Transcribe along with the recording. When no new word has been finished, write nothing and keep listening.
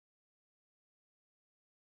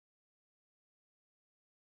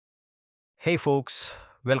Hey folks,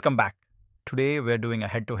 welcome back. Today we're doing a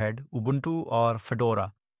head-to-head Ubuntu or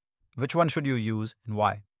Fedora. Which one should you use and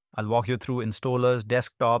why? I'll walk you through installers,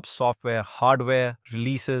 desktops, software, hardware,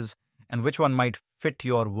 releases, and which one might fit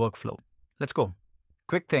your workflow. Let's go.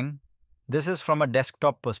 Quick thing, this is from a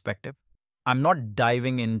desktop perspective. I'm not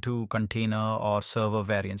diving into container or server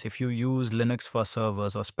variants. If you use Linux for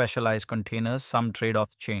servers or specialized containers, some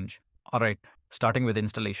trade-offs change. Alright, starting with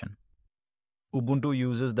installation. Ubuntu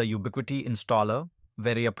uses the Ubiquity installer,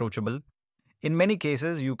 very approachable. In many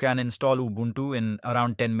cases, you can install Ubuntu in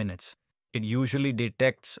around 10 minutes. It usually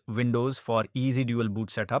detects Windows for easy dual boot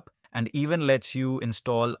setup and even lets you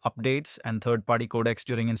install updates and third-party codecs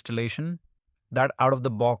during installation. That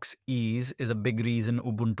out-of-the-box ease is a big reason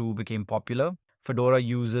Ubuntu became popular. Fedora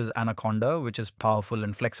uses Anaconda, which is powerful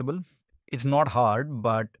and flexible. It's not hard,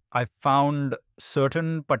 but I found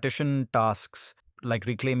certain partition tasks, like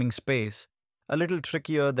reclaiming space, a little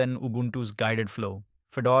trickier than Ubuntu's guided flow.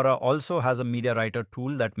 Fedora also has a media writer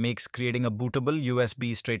tool that makes creating a bootable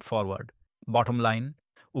USB straightforward. Bottom line,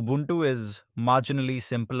 Ubuntu is marginally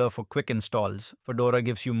simpler for quick installs. Fedora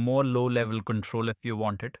gives you more low-level control if you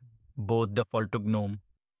want it. Both default to GNOME.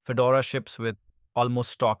 Fedora ships with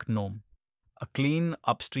almost stock GNOME. A clean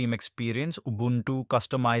upstream experience, Ubuntu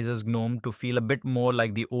customizes GNOME to feel a bit more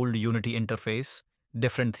like the old Unity interface,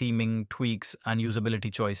 different theming, tweaks, and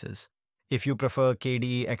usability choices. If you prefer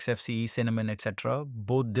KDE, XFCE, Cinnamon, etc.,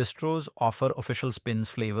 both distros offer official Spins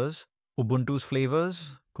flavors. Ubuntu's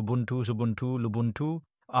flavors, Kubuntu, Ubuntu, Lubuntu,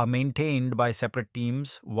 are maintained by separate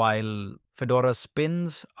teams, while Fedora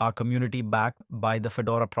Spins are community backed by the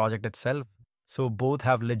Fedora project itself. So both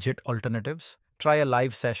have legit alternatives. Try a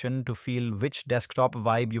live session to feel which desktop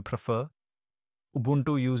vibe you prefer.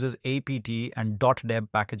 Ubuntu uses apt and .deb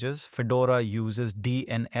packages. Fedora uses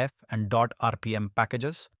DNF and .rpm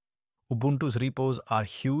packages. Ubuntu's repos are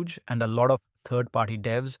huge and a lot of third-party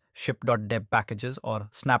devs ship .deb packages or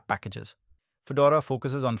snap packages. Fedora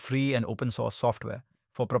focuses on free and open source software.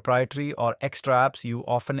 For proprietary or extra apps, you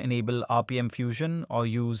often enable RPM Fusion or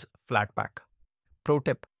use Flatpak. Pro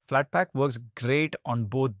tip, Flatpak works great on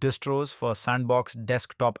both distros for sandbox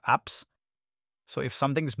desktop apps. So if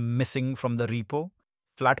something's missing from the repo,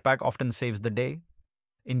 Flatpak often saves the day.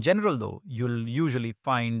 In general though, you'll usually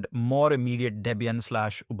find more immediate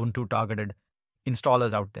Debian/Ubuntu targeted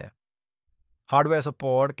installers out there. Hardware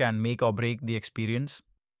support can make or break the experience.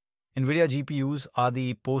 Nvidia GPUs are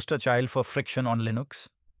the poster child for friction on Linux.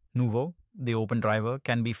 Nuvo, the open driver,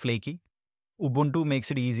 can be flaky. Ubuntu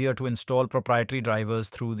makes it easier to install proprietary drivers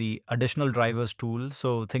through the additional drivers tool,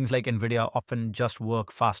 so things like Nvidia often just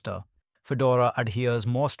work faster. Fedora adheres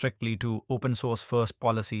more strictly to open source first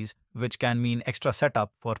policies, which can mean extra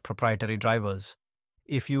setup for proprietary drivers.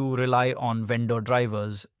 If you rely on vendor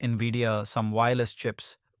drivers, Nvidia, some wireless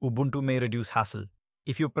chips, Ubuntu may reduce hassle.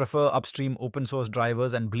 If you prefer upstream open source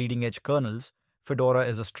drivers and bleeding edge kernels, Fedora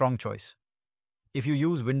is a strong choice. If you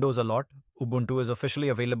use Windows a lot, Ubuntu is officially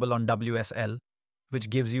available on WSL,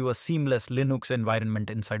 which gives you a seamless Linux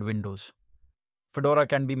environment inside Windows. Fedora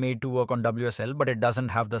can be made to work on WSL, but it doesn't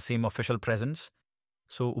have the same official presence,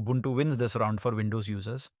 so Ubuntu wins this round for Windows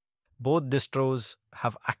users. Both distros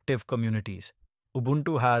have active communities.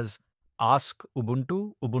 Ubuntu has Ask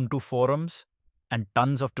Ubuntu, Ubuntu forums, and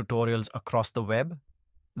tons of tutorials across the web.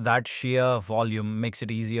 That sheer volume makes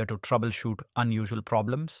it easier to troubleshoot unusual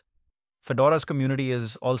problems. Fedora's community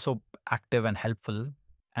is also active and helpful,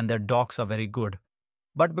 and their docs are very good.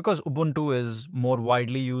 But because Ubuntu is more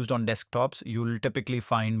widely used on desktops, you'll typically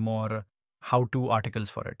find more how-to articles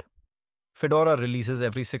for it. Fedora releases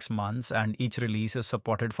every 6 months, and each release is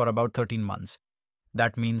supported for about 13 months.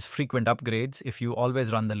 That means frequent upgrades if you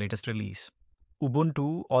always run the latest release.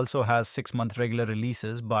 Ubuntu also has 6-month regular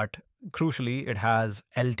releases, but crucially, it has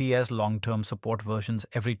LTS long-term support versions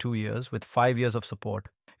every 2 years with 5 years of support.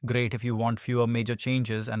 Great if you want fewer major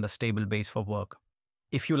changes and a stable base for work.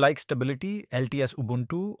 If you like stability, LTS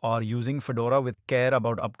Ubuntu or using Fedora with care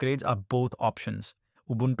about upgrades are both options.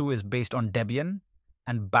 Ubuntu is based on Debian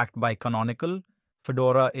and backed by Canonical.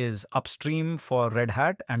 Fedora is upstream for Red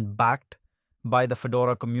Hat and backed by the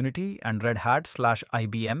Fedora community and Red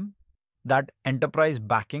Hat/IBM. That enterprise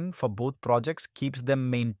backing for both projects keeps them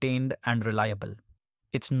maintained and reliable.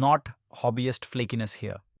 It's not hobbyist flakiness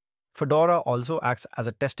here. Fedora also acts as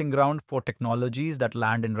a testing ground for technologies that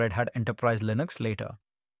land in Red Hat Enterprise Linux later.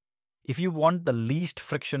 If you want the least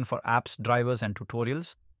friction for apps, drivers, and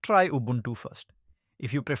tutorials, try Ubuntu first.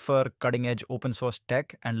 If you prefer cutting-edge open source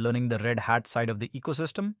tech and learning the Red Hat side of the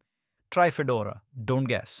ecosystem, try Fedora. Don't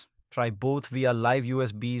guess. Try both via live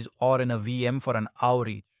USBs or in a VM for an hour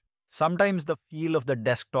each. Sometimes the feel of the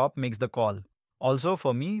desktop makes the call. Also,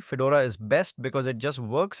 for me, Fedora is best because it just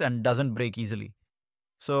works and doesn't break easily.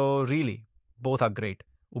 So, really, both are great.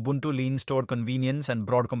 Ubuntu leans toward convenience and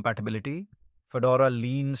broad compatibility. Fedora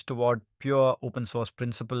leans toward pure open source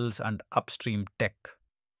principles and upstream tech.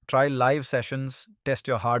 Try live sessions, test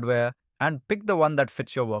your hardware, and pick the one that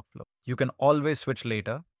fits your workflow. You can always switch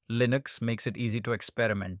later. Linux makes it easy to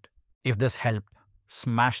experiment. If this helped,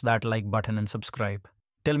 smash that like button and subscribe.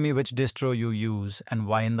 Tell me which distro you use and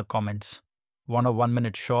why in the comments. Want a 1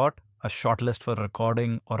 minute short, a short list for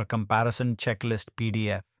recording, or a comparison checklist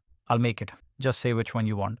PDF? I'll make it. Just say which one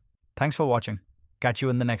you want. Thanks for watching. Catch you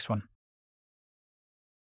in the next one.